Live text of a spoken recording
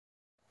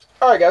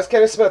Alright guys,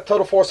 Kenny Smith,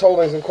 Total Force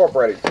Holdings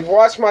Incorporated. If you've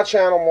watched my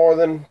channel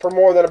for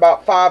more than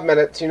about 5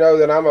 minutes, you know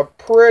that I'm a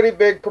pretty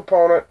big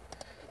proponent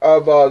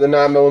of the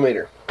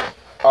 9mm.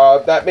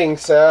 That being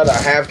said,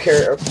 I have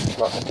carried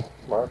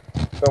my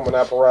filming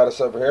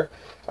apparatus over here.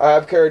 I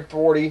have carried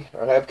 40,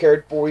 I have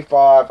carried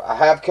 45, I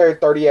have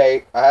carried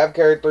 38, I have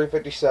carried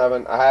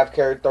 357, I have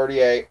carried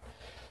 38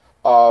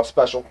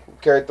 special,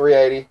 carried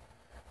 380.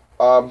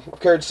 I've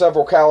carried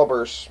several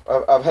calibers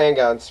of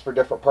handguns for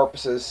different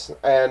purposes,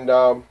 and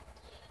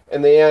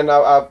in the end,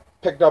 I've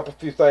picked up a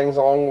few things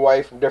along the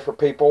way from different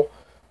people,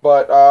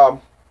 but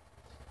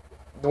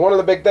one of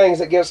the big things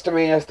that gets to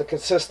me is the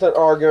consistent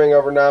arguing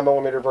over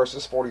 9mm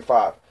versus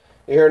 45.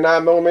 You hear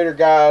 9mm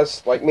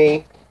guys like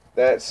me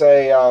that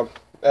say,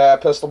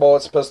 pistol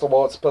bullets, pistol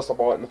bullets, pistol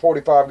bullet, and the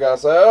 45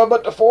 guys say, oh,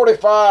 but the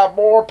 45,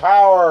 more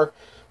power,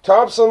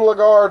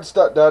 Thompson-Lagarde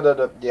stuff,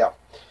 yeah.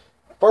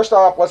 First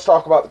off, let's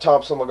talk about the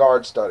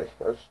Thompson-Lagarde study,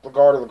 or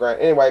Lagarde or Legrand.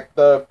 Anyway,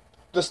 the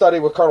study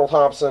with Colonel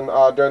Thompson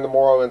during the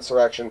Moro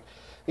insurrection.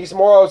 These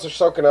Moros are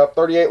soaking up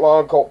 38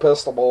 long Colt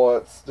pistol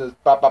bullets.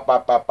 Just bop, bop,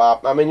 bop, bop,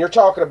 bop. I mean, you're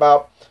talking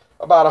about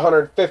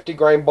 150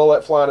 grain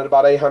bullet flying at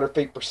about 800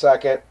 feet per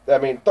second. I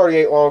mean,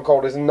 38 long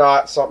Colt is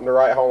not something to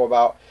write home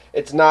about.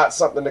 It's not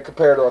something to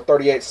compare to a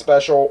 38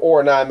 special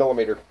or a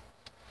 9mm.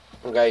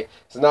 Okay,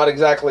 it's not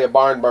exactly a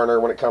barn burner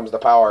when it comes to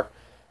power.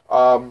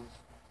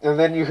 And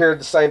then you hear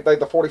the same thing,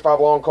 the 45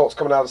 long Colts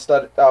coming out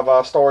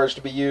of storage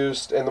to be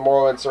used in the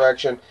Moro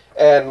insurrection.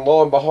 And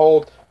lo and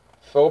behold,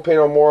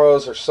 Filipino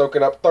Moros are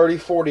soaking up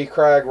 30-40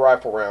 Krag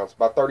rifle rounds.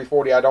 By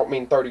 30-40, I don't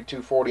mean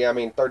 32-40, I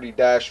mean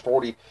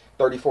 30-40,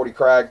 30-40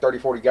 Krag,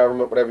 30-40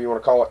 government, whatever you want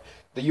to call it.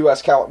 The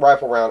U.S.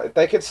 rifle round. If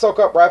they could soak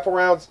up rifle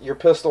rounds, your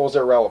pistol is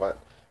irrelevant.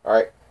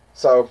 Alright,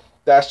 so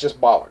that's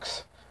just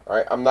bollocks.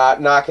 Alright, I'm not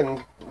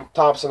knocking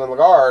Thompson and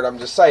Lagarde, I'm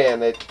just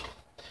saying that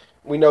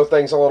we know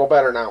things a little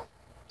better now.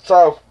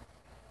 So,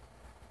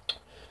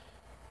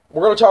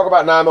 we're going to talk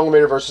about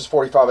 9mm versus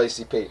 45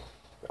 ACP.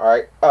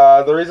 Alright,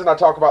 the reason I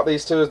talk about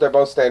these two is they're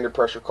both standard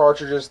pressure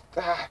cartridges.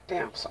 Ah,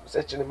 damn, something's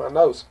itching in my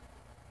nose.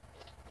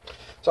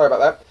 Sorry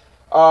about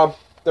that.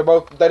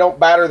 They don't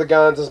batter the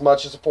guns as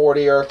much as a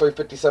 40 or a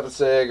 357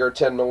 SIG or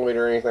 10mm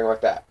or anything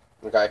like that.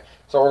 Okay,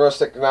 so we're going to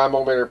stick to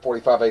 9mm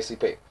 45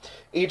 ACP.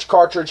 Each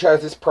cartridge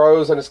has its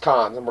pros and its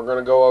cons, and we're going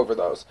to go over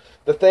those.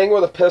 The thing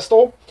with a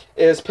pistol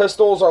is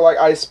pistols are like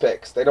ice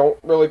picks. They don't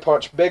really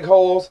punch big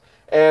holes,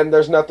 and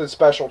there's nothing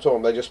special to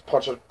them. They just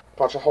punch a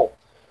hole.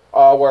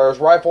 Whereas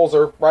rifle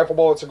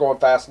bullets are going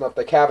fast enough.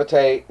 They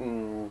cavitate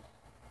and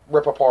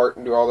rip apart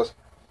and do all this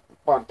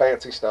fun,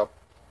 fancy stuff.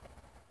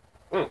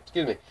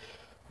 Excuse me.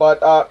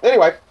 But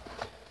anyway,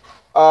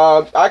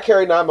 I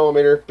carry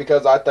 9mm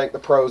because I think the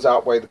pros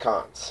outweigh the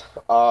cons.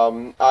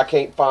 I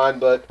can't find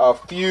but a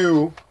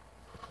few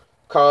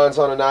cons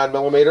on a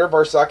 9mm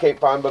versus I can't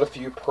find but a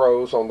few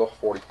pros on the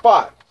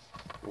 45.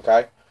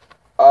 Okay?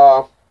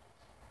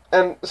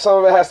 And some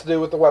of it has to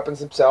do with the weapons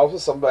themselves,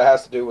 and some of it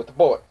has to do with the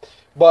bullet.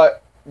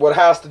 But what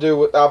has to do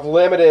with, I've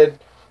limited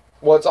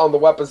what's on the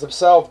weapons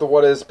themselves to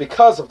what is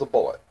because of the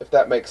bullet, if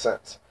that makes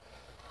sense.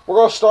 We're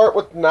going to start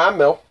with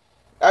 9mm.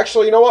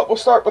 Actually, you know what? We'll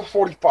start with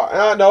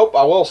 45. Nope,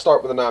 I will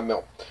start with the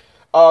 9mm.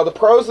 The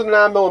pros of the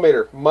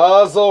 9mm,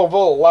 muzzle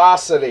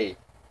velocity.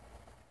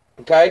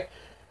 Okay?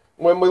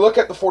 When we look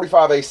at the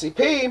 45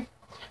 ACP,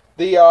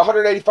 the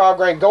 185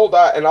 grain gold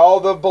dot and all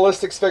the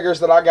ballistics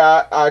figures that I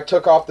got, I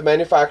took off the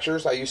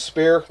manufacturers. I used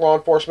Spear, Law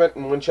Enforcement,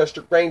 and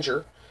Winchester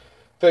Ranger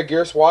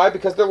figures. Why?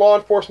 Because they're law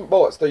enforcement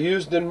bullets. They're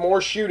used in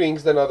more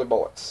shootings than other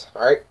bullets.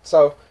 Alright?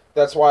 So,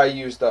 that's why I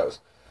used those.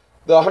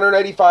 The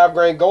 185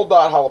 grain gold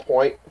dot hollow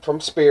point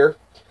from Spear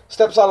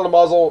steps out of the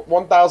muzzle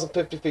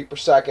 1,050 feet per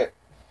second,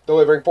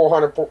 delivering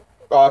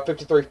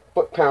 453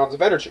 foot-pounds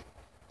of energy.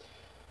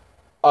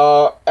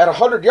 At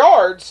 100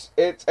 yards,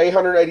 it's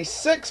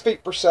 886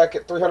 feet per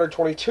second,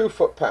 322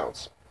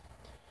 foot-pounds.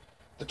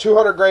 The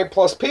 200 grain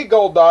plus P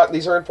gold dot,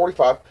 these are in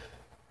 45,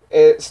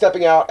 it's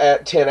stepping out at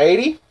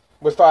 1080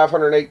 with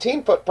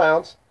 518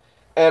 foot-pounds,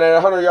 and at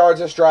 100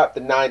 yards, it's dropped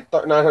to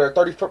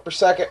 930 foot per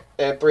second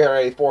and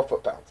 384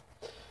 foot-pounds.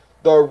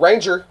 The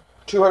Ranger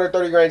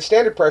 230 grain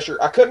standard pressure,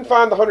 I couldn't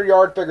find the 100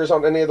 yard figures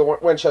on any of the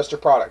Winchester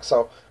products,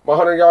 so my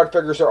 100 yard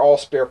figures are all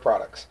Spear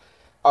products.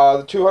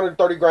 The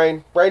 230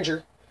 grain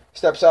Ranger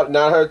steps out at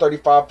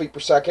 935 feet per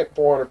second,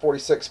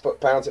 446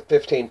 foot-pounds at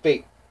 15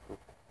 feet.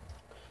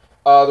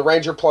 The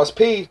Ranger Plus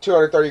P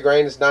 230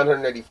 grain is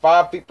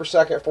 985 feet per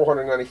second,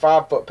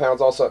 495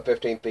 foot-pounds, also at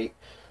 15 feet.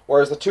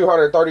 Whereas the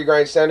 230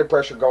 grain standard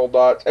pressure gold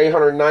dot,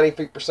 890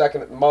 feet per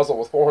second at the muzzle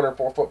with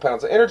 404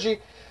 foot-pounds of energy,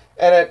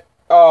 and at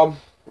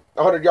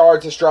 100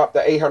 yards, it's dropped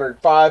to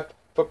 805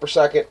 foot per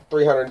second,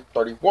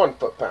 331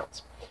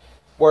 foot-pounds.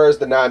 Whereas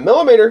the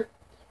 9mm,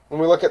 when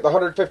we look at the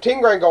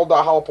 115 grain gold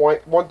dot hollow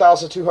point,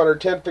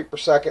 1,210 feet per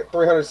second,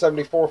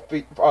 374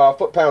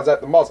 foot-pounds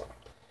at the muzzle.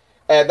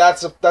 And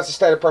that's a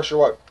standard pressure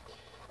load.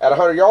 At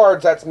 100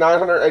 yards, that's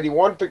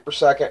 981 feet per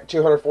second,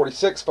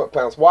 246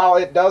 foot-pounds. While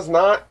it does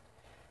not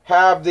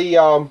have the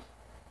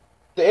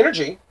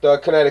energy, the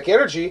kinetic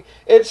energy,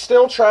 it's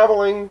still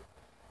traveling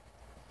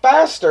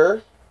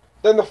faster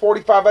than the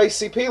 45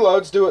 ACP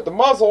loads do at the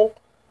muzzle,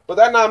 but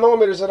that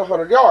 9mm is at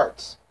 100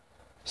 yards.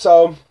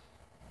 So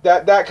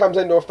that comes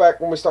into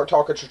effect when we start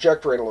talking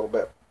trajectory in a little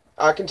bit.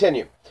 I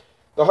continue.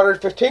 The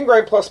 115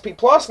 grain plus P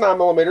plus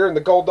 9mm in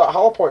the gold dot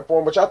hollow point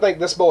form, which I think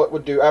this bullet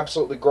would do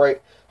absolutely great.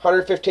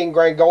 115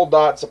 grain gold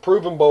dot's a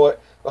proven bullet.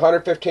 The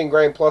 115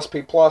 grain plus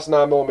P plus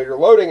 9mm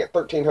loading at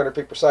 1300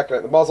 feet per second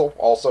at the muzzle,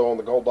 also on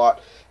the gold dot,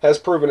 has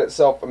proven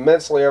itself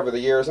immensely over the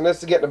years, and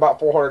it's getting about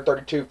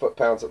 432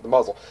 foot-pounds at the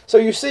muzzle. So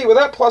you see, with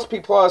that plus P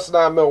plus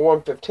 9mm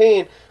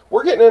 115,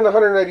 we're getting in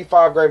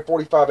 185 grain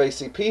 45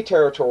 ACP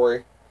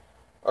territory,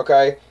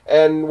 okay,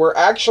 and we're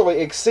actually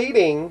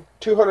exceeding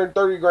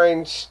 230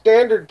 grain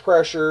standard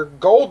pressure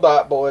gold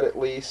dot bullet, at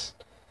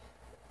least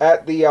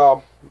at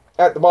the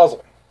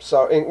muzzle.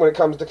 So when it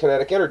comes to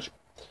kinetic energy,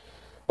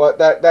 but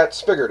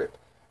that's figurative.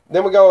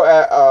 Then we go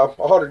at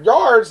 100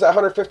 yards. That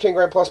 115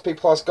 grain plus P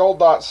plus gold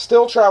dot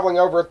still traveling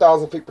over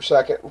 1,000 feet per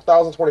second,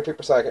 1,020 feet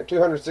per second,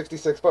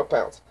 266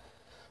 foot-pounds.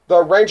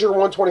 The Ranger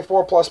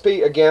 124 plus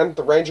P, again,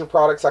 the Ranger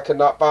products I could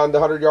not find the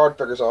 100-yard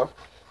figures on.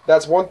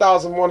 That's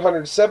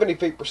 1,170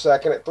 feet per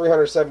second at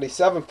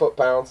 377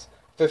 foot-pounds,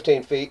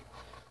 15 feet.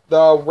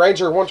 The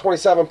Ranger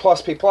 127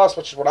 plus P plus,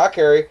 which is what I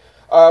carry,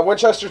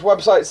 Winchester's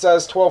website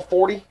says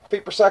 1,240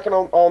 feet per second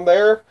on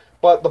there,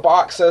 but the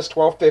box says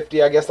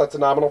 1,250. I guess that's a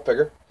nominal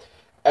figure.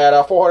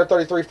 At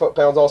 433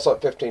 foot-pounds, also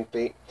at 15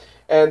 feet.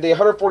 And the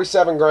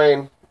 147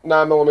 grain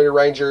 9mm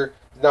Ranger,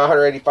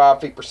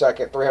 985 feet per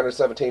second,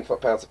 317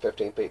 foot-pounds at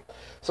 15 feet.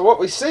 So what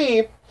we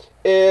see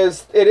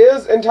is it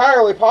is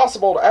entirely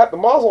possible to, at the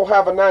muzzle,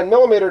 have a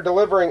 9mm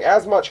delivering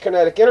as much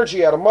kinetic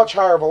energy at a much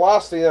higher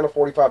velocity than a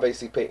 45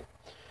 ACP.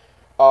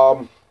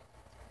 So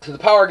the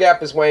power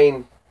gap is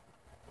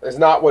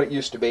not what it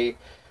used to be.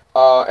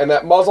 And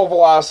that muzzle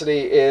velocity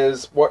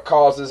is what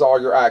causes all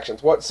your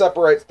actions. What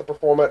separates the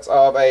performance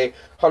of a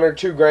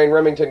 102 grain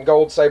Remington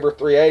Gold Saber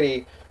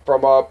 380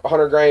 from a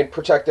 100 grain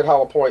protected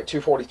hollow point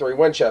 243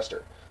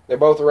 Winchester. They're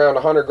both around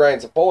 100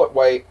 grains of bullet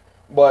weight,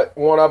 but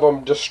one of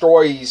them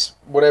destroys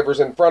whatever's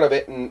in front of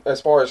it, and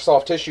as far as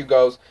soft tissue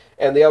goes,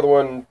 and the other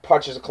one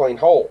punches a clean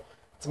hole.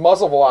 It's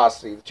muzzle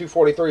velocity. The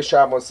 243 is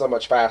traveling so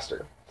much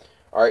faster.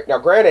 All right, now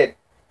granted,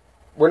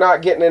 we're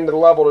not getting into the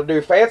level to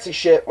do fancy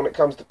shit when it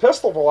comes to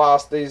pistol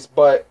velocities,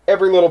 but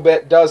every little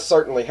bit does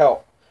certainly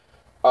help.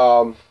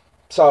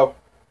 So,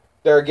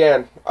 there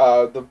again,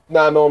 the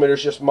 9mm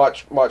is just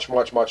much, much,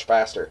 much, much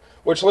faster,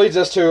 which leads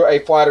us to a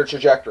flatter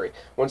trajectory.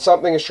 When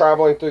something is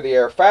traveling through the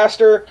air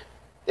faster,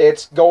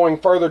 it's going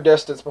further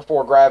distance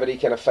before gravity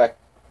can affect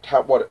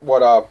how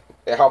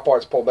far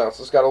it's pulled down.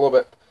 So it's got a little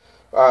bit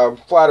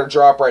flatter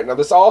drop rate. Now,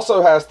 this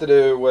also has to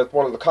do with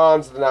one of the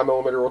cons of the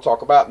 9mm we'll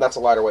talk about, and that's a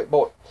lighter weight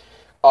bullet.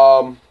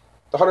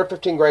 The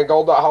 115 grain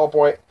gold dot hollow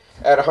point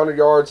at 100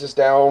 yards is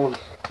down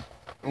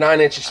 9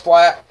 inches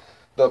flat.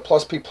 The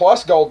plus P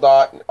plus gold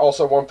dot,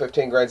 also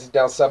 115 grains, is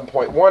down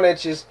 7.1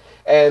 inches.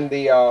 And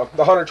the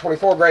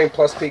 124 grain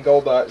plus P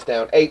gold dot is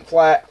down 8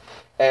 flat.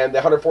 And the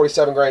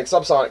 147 grain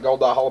subsonic gold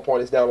dot hollow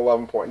point is down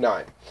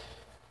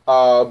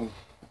 11.9.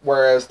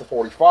 Whereas the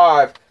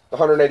 45, the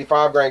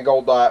 185 grain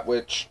gold dot,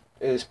 which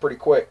is pretty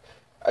quick,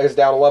 is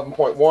down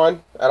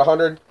 11.1 at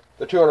 100.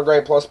 The 200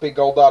 grain plus P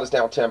gold dot is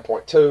down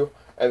 10.2.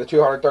 And the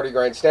 230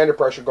 grain standard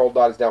pressure gold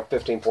dot is down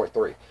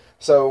 15.3.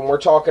 So when we're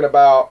talking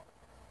about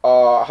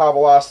high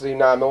velocity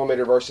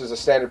 9mm versus a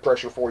standard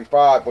pressure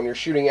 45, when you're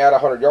shooting at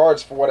 100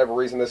 yards for whatever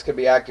reason, this could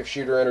be active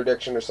shooter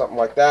interdiction or something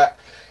like that,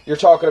 you're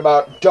talking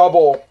about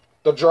double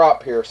the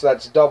drop here. So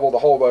that's double the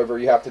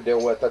holdover you have to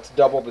deal with. That's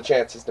double the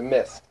chances to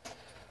miss.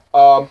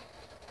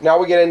 Now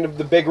we get into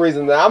the big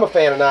reason that I'm a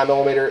fan of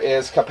 9mm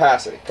is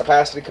capacity.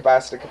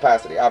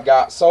 Capacity. I've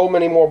got so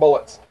many more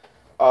bullets.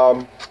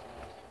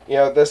 You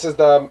know, this is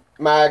the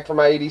mag for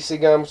my EDC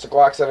gun, it's a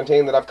Glock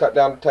 17 that I've cut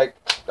down to take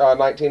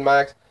 19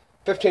 mags.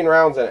 15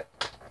 rounds in it.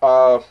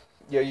 You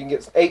know, you can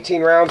get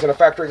 18 rounds in a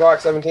factory Glock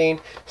 17,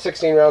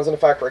 16 rounds in a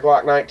factory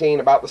Glock 19,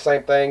 about the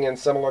same thing in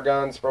similar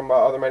guns from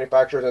other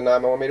manufacturers in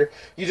 9mm.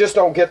 You just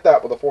don't get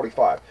that with a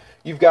 45.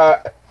 You've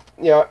got,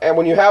 you know, and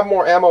when you have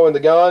more ammo in the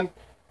gun,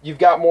 you've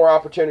got more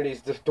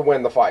opportunities to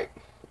win the fight.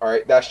 All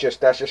right, that's just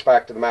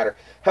fact of the matter.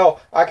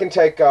 Hell, I can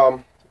take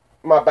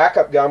my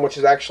backup gun, which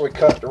is actually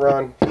cut to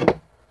run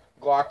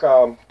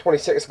Glock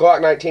 26,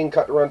 Glock 19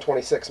 cut to run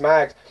 26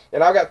 mags,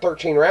 and I've got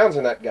 13 rounds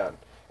in that gun.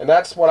 And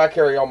that's what I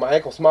carry on my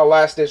ankles. My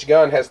last-ditch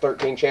gun has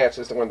 13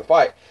 chances to win the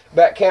fight.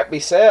 That can't be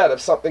said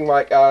of something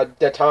like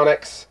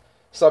Detonic's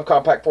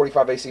subcompact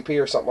 45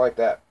 ACP or something like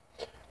that.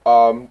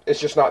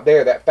 It's just not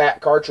there. That fat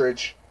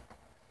cartridge,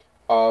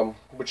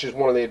 which is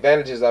one of the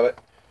advantages of it,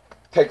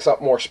 takes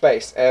up more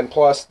space. And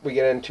plus, we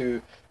get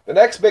into the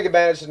next big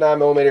advantage of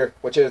 9mm,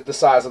 which is the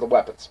size of the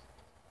weapons.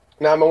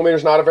 9mm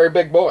is not a very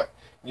big bullet.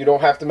 You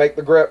don't have to make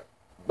the grip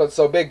but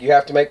so big. You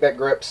have to make that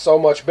grip so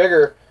much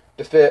bigger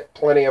to fit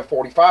plenty of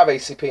 45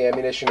 ACP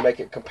ammunition to make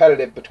it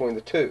competitive between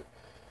the two.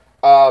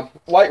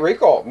 Light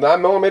recoil.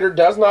 9mm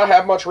does not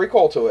have much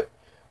recoil to it.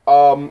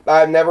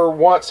 I've never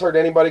once heard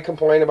anybody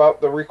complain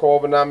about the recoil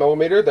of a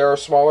 9mm. There are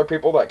smaller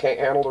people that can't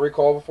handle the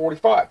recoil of a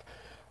 45.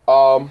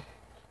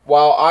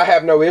 While I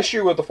have no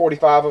issue with the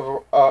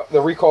 45 of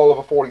the recoil of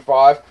a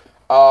 45,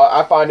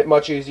 I find it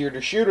much easier to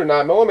shoot a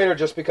 9mm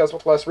just because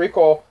with less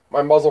recoil,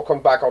 my muzzle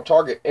comes back on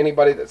target.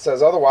 Anybody that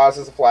says otherwise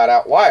is a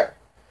flat-out liar.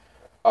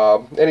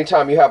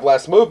 Anytime you have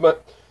less movement,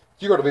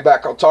 you're going to be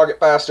back on target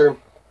faster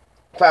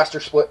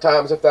split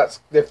times if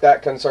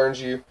that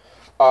concerns you.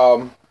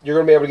 You're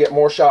going to be able to get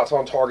more shots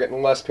on target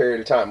in less period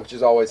of time, which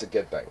is always a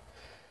good thing.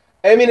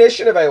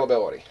 Ammunition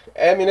availability,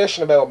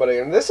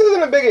 and this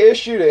isn't a big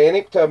issue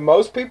to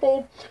most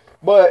people,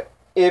 but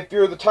if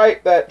you're the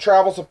type that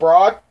travels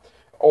abroad,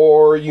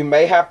 or you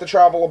may have to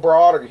travel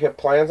abroad, or you have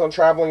plans on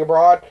traveling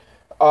abroad,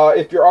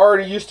 if you're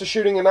already used to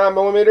shooting a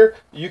 9mm,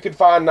 you can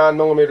find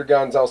 9mm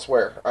guns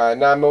elsewhere.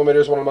 9mm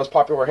is one of the most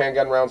popular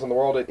handgun rounds in the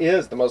world. It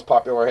is the most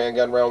popular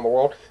handgun round in the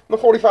world. And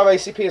the 45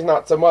 ACP is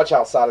not so much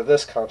outside of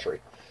this country.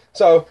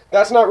 So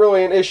that's not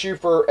really an issue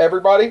for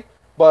everybody,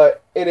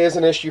 but it is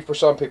an issue for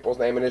some people's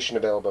ammunition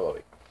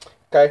availability.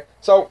 Okay,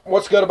 so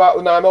what's good about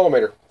the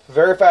 9mm?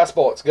 Very fast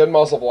bullets, good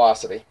muzzle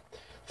velocity.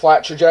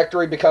 Flat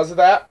trajectory because of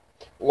that.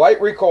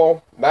 Light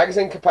recoil,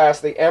 magazine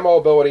capacity, ammo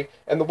ability,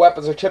 and the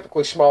weapons are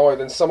typically smaller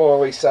than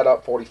similarly set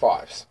up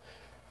 45s.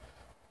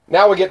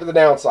 Now we get to the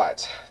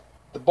downsides.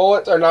 The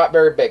bullets are not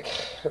very big.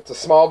 It's a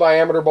small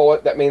diameter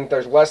bullet. That means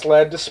there's less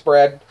lead to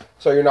spread,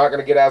 so you're not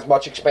going to get as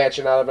much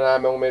expansion out of a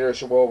 9mm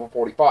as you will of a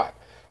 45.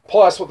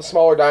 Plus, with a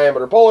smaller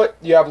diameter bullet,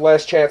 you have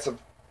less chance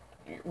of...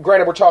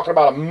 Granted, we're talking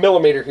about a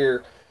millimeter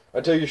here.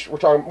 We're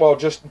talking, well,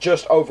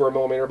 just over a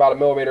millimeter, about 1.5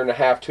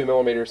 millimeters, 2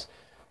 millimeters.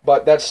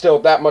 But that's still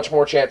that much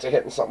more chance of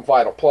hitting something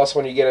vital. Plus,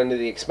 when you get into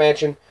the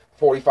expansion,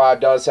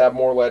 45 does have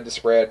more lead to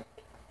spread.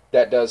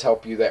 That does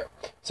help you there.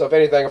 So, if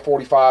anything, a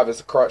 45 is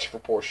a crutch for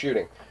poor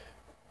shooting.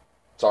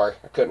 Sorry,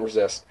 I couldn't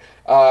resist.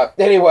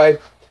 Anyway,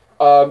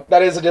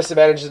 that is a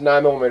disadvantage of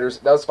 9mm.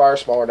 It does fire a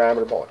smaller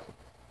diameter bullet.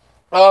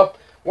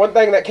 One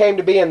thing that came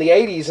to be in the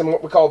 80s and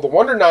what we called the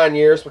Wonder 9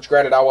 years, which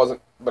granted I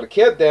wasn't but a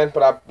kid then,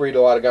 but I read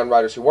a lot of gun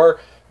writers who were.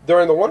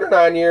 During the Wonder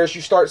 9 years,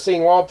 you start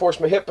seeing law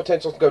enforcement hit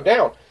potentials go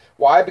down.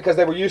 Why? Because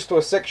they were used to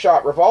a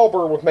 6-shot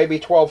revolver with maybe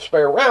 12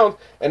 spare rounds,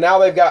 and now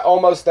they've got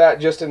almost that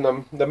just in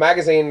the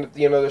magazine,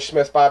 you know, the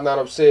Smith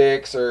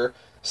 5906 or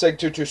SIG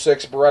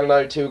 226, Beretta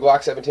 92,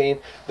 Glock 17.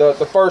 The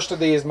first of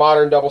these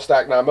modern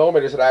double-stack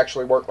 9mm that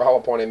actually work with hollow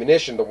point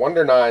ammunition, the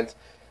Wonder 9s,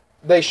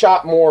 they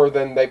shot more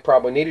than they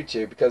probably needed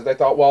to because they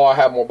thought, well, I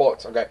have more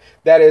bullets. Okay,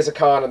 that is a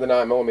con of the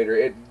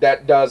 9mm.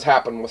 That does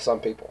happen with some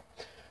people.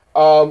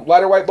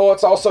 Lighter weight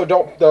bullets also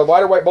don't. The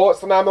lighter weight bullets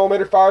the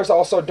 9mm fires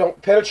also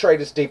don't penetrate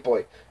as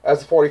deeply as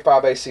the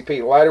 45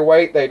 ACP. Lighter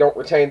weight, they don't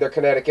retain their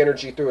kinetic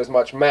energy through as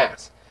much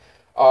mass.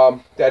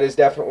 That is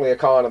definitely a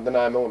con of the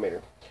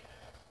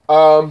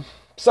 9mm.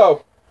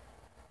 So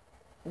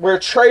we're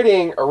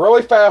trading a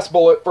really fast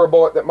bullet for a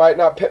bullet that might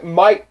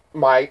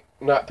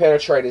not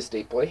penetrate as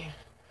deeply.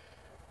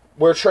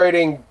 We're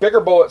trading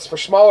bigger bullets for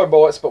smaller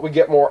bullets, but we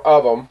get more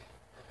of them.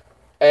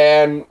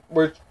 And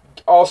we're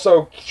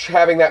also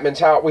having that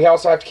mentality. We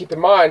also have to keep in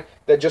mind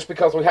that just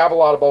because we have a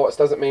lot of bullets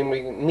doesn't mean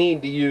we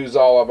need to use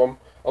all of them.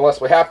 Unless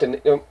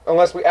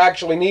we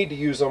actually need to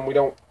use them,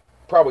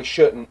 probably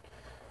shouldn't.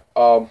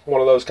 One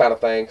of those kind of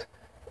things.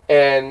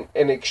 And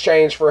in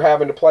exchange for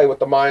having to play with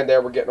the mind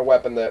there, we're getting a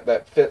weapon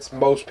that fits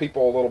most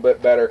people a little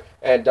bit better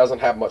and doesn't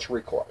have much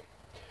recoil.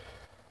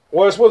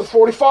 Whereas with a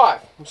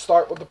 45, we'll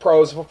start with the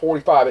pros of a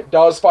 45. It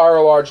does fire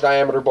a large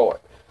diameter bullet.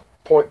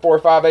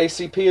 .45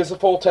 ACP is a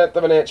full 1/10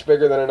 of an inch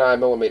bigger than a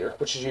 9mm,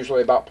 which is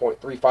usually about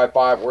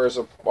 .355, whereas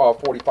a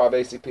 45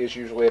 ACP is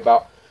usually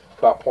about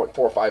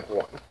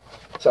 .451.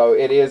 So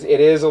it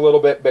is a little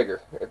bit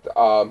bigger.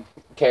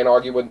 Can't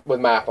argue with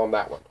math on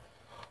that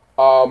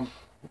one.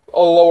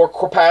 A lower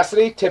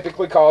capacity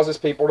typically causes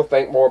people to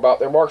think more about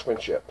their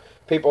marksmanship.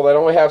 People that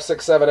only have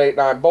 6, 7, 8,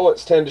 9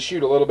 bullets tend to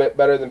shoot a little bit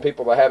better than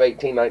people that have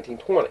 18, 19,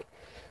 20.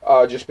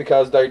 Just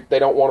because they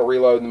don't want to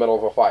reload in the middle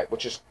of a fight,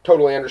 which is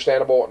totally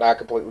understandable, and I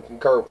completely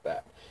concur with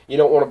that. You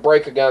don't want to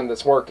break a gun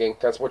that's working.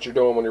 That's what you're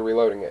doing when you're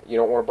reloading it. You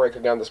don't want to break a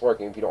gun that's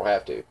working if you don't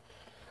have to.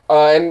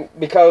 And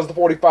because the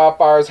 45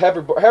 fires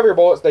heavier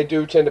bullets, they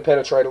do tend to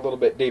penetrate a little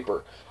bit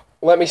deeper.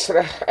 Let me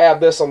add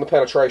this on the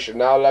penetration.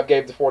 Now that I've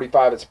gave the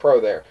 45 its pro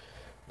there.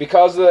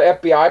 Because of the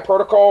FBI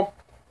protocol,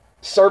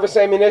 service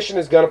ammunition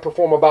is going to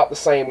perform about the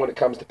same when it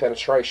comes to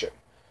penetration.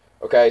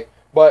 Okay?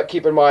 But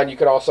keep in mind, you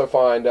can also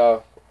find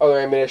other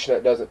ammunition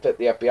that doesn't fit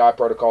the FBI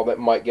protocol that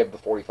might give the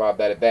 45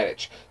 that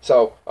advantage.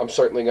 So I'm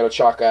certainly going to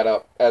chalk that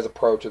up as a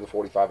pro to the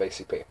 45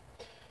 ACP.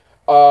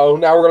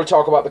 Now we're going to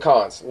talk about the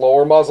cons.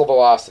 Lower muzzle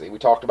velocity. We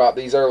talked about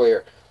these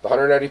earlier. The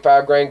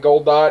 185 grain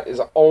gold dot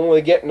is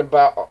only getting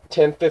about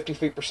 1050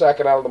 feet per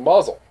second out of the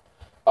muzzle.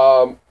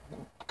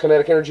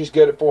 Kinetic energy is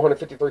good at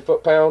 453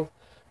 foot-pound,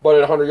 but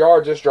at 100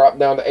 yards it's dropped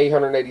down to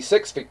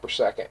 886 feet per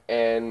second.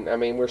 And I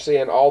mean, we're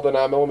seeing all the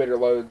 9mm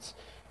loads,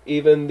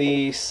 even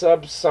the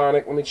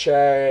subsonic. Let me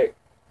check.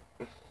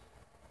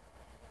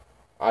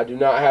 I do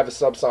not have a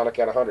subsonic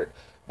at 100,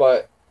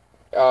 but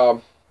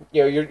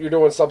you know, you're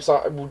doing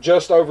subsonic,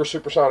 just over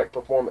supersonic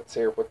performance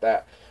here with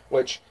that,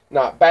 which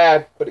not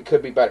bad, but it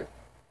could be better.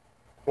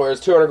 Whereas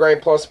 200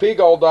 grain plus P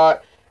gold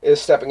dot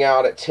is stepping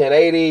out at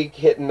 1080,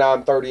 hitting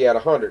 930 at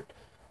 100.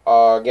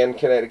 Again,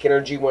 kinetic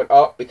energy went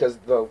up because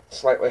of the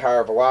slightly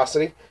higher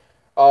velocity.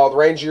 The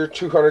Ranger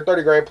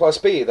 230 grain plus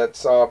P,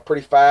 that's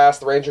pretty fast.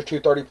 The Ranger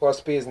 230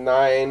 plus P is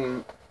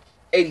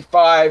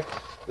 985.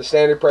 The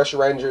standard pressure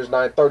Ranger is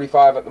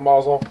 935 at the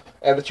muzzle.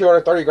 And the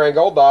 230 grain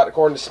gold dot,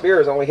 according to Spear,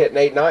 is only hitting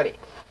 890.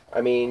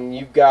 I mean,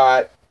 you've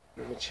got,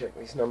 let me check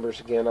these numbers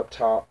again up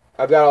top.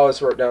 I've got all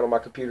this wrote down on my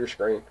computer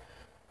screen.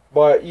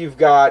 But you've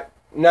got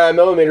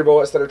 9mm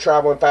bullets that are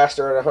traveling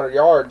faster at 100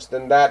 yards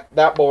than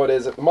that bullet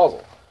is at the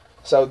muzzle.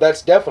 So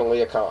that's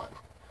definitely a con.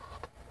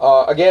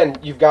 Again,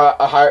 you've got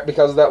a higher,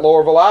 because of that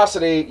lower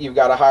velocity, you've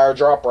got a higher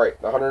drop rate.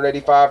 The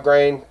 185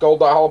 grain gold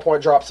dot hollow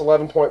point drops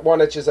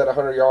 11.1 inches at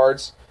 100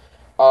 yards.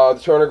 The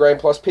 200 grain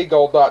plus P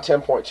gold dot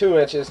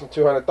 10.2 inches, and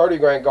 230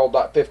 grain gold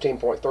dot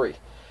 15.3.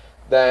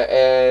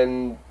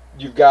 And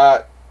you've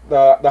got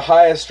the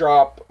highest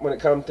drop when it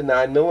comes to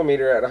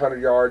 9mm at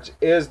 100 yards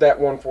is that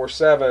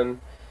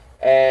 147,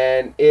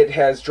 and it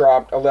has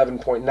dropped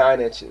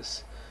 11.9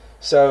 inches.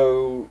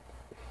 So,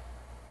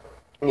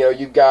 you know,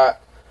 you've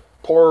got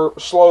poor,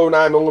 slow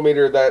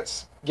 9mm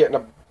that's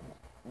getting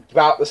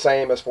about the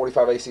same as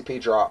 45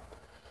 ACP drop.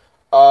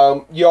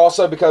 You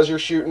also, because you're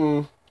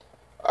shooting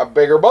a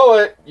bigger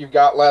bullet, you've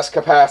got less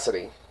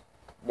capacity.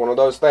 One of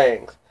those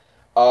things.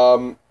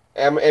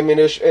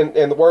 Ammunition,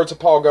 in the words of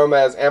Paul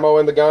Gomez, ammo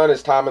in the gun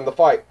is time in the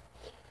fight.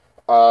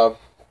 The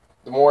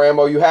more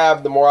ammo you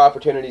have, the more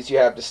opportunities you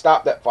have to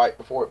stop that fight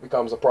before it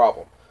becomes a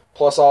problem.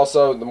 Plus,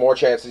 also, the more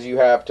chances you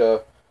have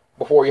to,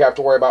 before you have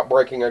to worry about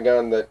breaking a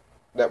gun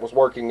that was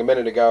working a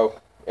minute ago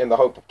in the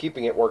hope of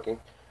keeping it working.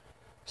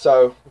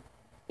 So,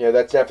 you know,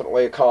 that's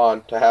definitely a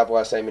con to have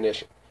less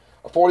ammunition.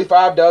 A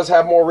 45 does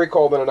have more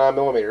recoil than a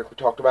 9mm. We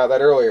talked about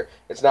that earlier.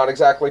 It's not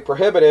exactly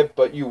prohibitive,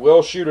 but you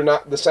will shoot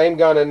the same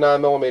gun in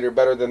 9mm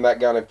better than that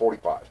gun in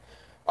 45.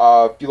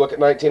 If you look at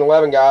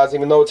 1911 guys,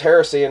 even though it's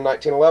heresy in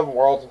 1911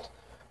 world,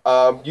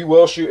 you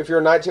will shoot, if you're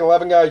a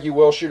 1911 guy, you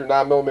will shoot a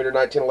 9mm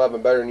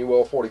 1911 better than you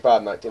will a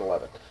 45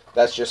 1911.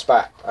 That's just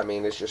fact. I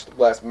mean, it's just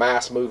less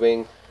mass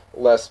moving,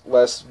 less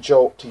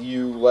jolt to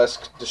you,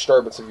 less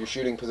disturbance of your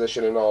shooting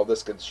position, and all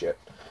this good shit.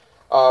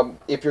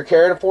 If you're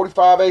carrying a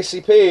 45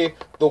 ACP,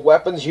 the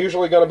weapon's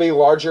usually going to be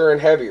larger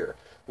and heavier.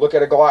 Look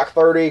at a Glock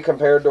 30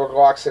 compared to a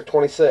Glock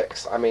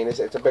 26. I mean, it's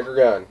a bigger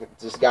gun.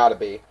 It's just got to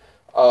be.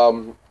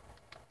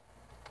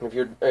 If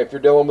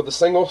you're dealing with a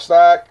single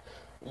stack,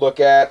 look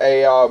at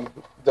the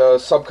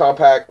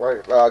subcompact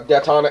like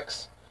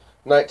Detonics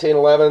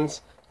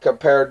 1911s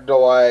compared to,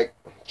 like,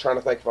 trying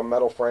to think of a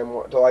metal frame,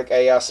 to like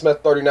a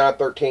Smith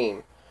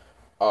 3913.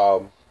 You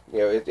know,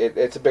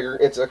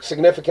 it's a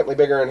significantly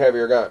bigger and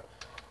heavier gun.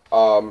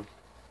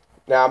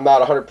 Now I'm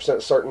not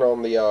 100% certain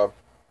on the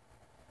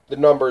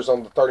numbers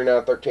on the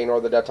 3913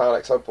 or the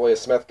Detonics. Hopefully a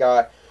Smith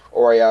guy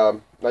or a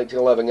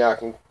 1911 guy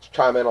can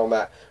chime in on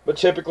that. But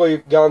typically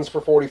guns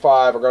for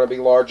 45 are going to be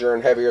larger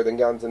and heavier than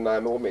guns in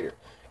 9mm.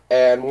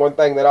 And one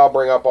thing that I'll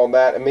bring up on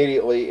that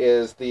immediately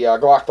is the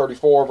Glock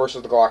 34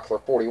 versus the Glock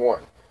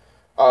 41.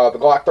 The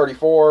Glock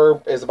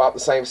 34 is about the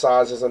same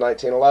size as a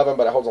 1911,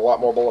 but it holds a lot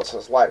more bullets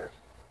and it's lighter.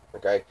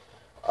 Okay,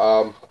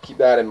 keep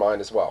that in mind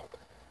as well.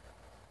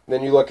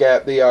 Then you look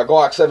at the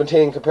Glock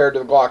 17 compared to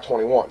the Glock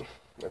 21.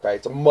 Okay,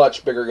 it's a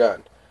much bigger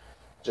gun.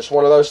 Just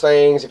one of those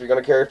things. If you're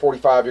going to carry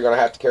 45, you're going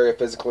to have to carry a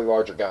physically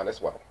larger gun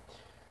as well.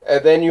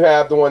 And then you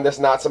have the one that's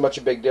not so much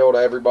a big deal to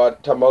everybody,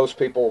 to most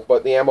people,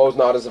 but the ammo is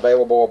not as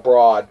available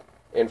abroad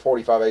in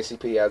 45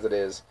 ACP as it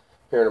is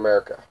here in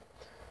America.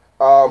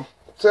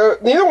 So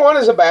neither one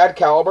is a bad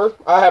caliber.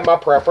 I have my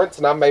preference,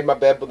 and I made my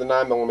bed with a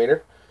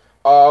 9mm.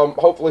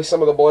 Hopefully,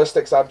 some of the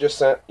ballistics I've just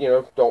sent, you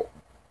know,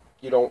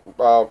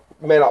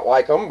 may not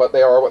like them, but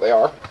they are what they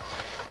are.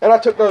 And I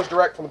took those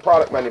direct from the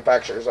product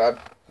manufacturers. I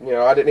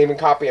didn't even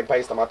copy and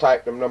paste them. I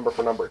typed them number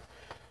for number.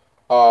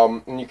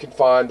 And you can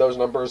find those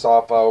numbers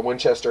off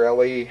Winchester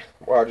LE.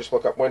 Well, just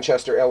look up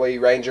Winchester LE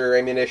Ranger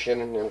ammunition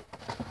and it'll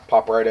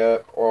pop right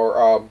up.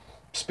 Or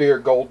Spear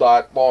Gold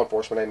Dot law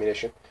enforcement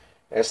ammunition.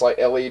 And it's like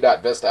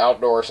le.vista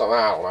outdoor or something.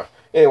 I don't know.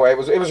 Anyway, it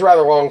was a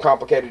rather long,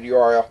 complicated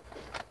URL.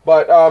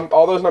 But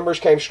all those numbers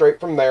came straight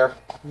from there.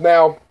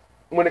 Now,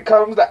 when it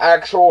comes to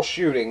actual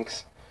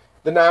shootings,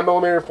 the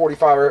 9mm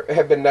 45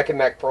 have been neck and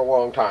neck for a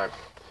long time.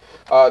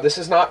 This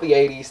is not the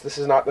 80s, this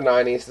is not the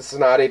 90s, this is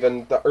not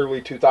even the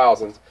early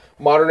 2000s.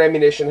 Modern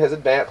ammunition has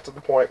advanced to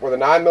the point where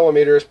the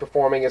 9mm is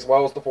performing as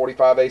well as the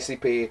 45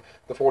 ACP,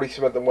 the 40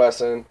 Smith &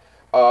 Wesson.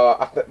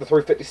 The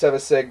 357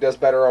 SIG does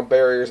better on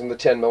barriers, and the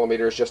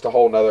 10mm is just a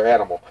whole nother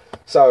animal.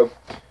 So,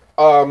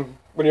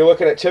 when you're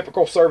looking at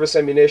typical service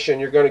ammunition,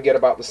 you're going to get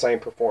about the same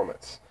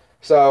performance.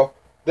 So,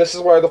 this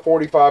is where the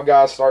 45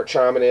 guys start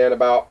chiming in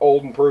about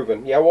old and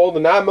proven. Yeah, well, the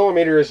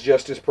 9mm is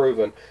just as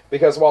proven,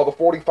 because while the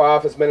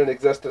 45 has been in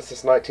existence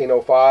since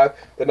 1905,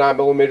 the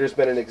 9mm has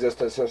been in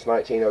existence since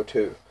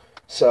 1902.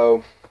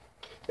 So,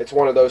 it's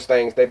one of those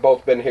things. They've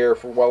both been here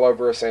for well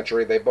over a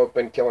century. They've both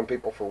been killing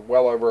people for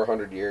well over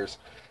 100 years.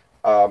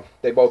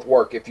 They both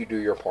work if you do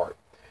your part.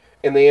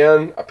 In the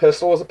end, a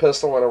pistol is a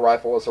pistol and a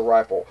rifle is a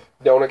rifle.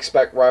 Don't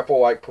expect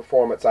rifle-like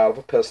performance out of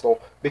a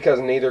pistol because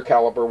neither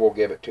caliber will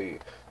give it to you.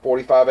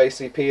 45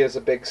 ACP is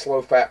a big,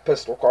 slow, fat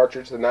pistol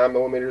cartridge. The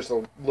 9mm is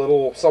a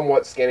little,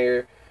 somewhat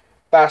skinnier,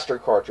 faster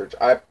cartridge.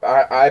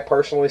 I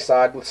personally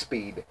side with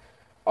speed.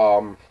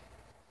 Your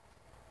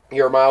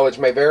mileage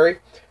may vary.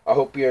 I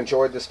hope you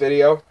enjoyed this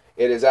video.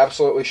 It is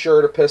absolutely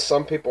sure to piss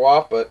some people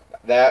off, but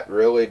that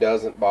really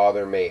doesn't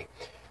bother me.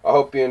 I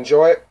hope you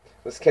enjoy it.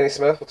 This is Kenny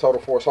Smith with Total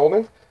Force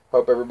Holding.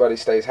 Hope everybody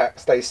stays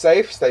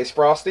safe, stays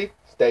frosty,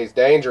 stays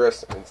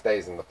dangerous, and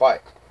stays in the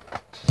fight.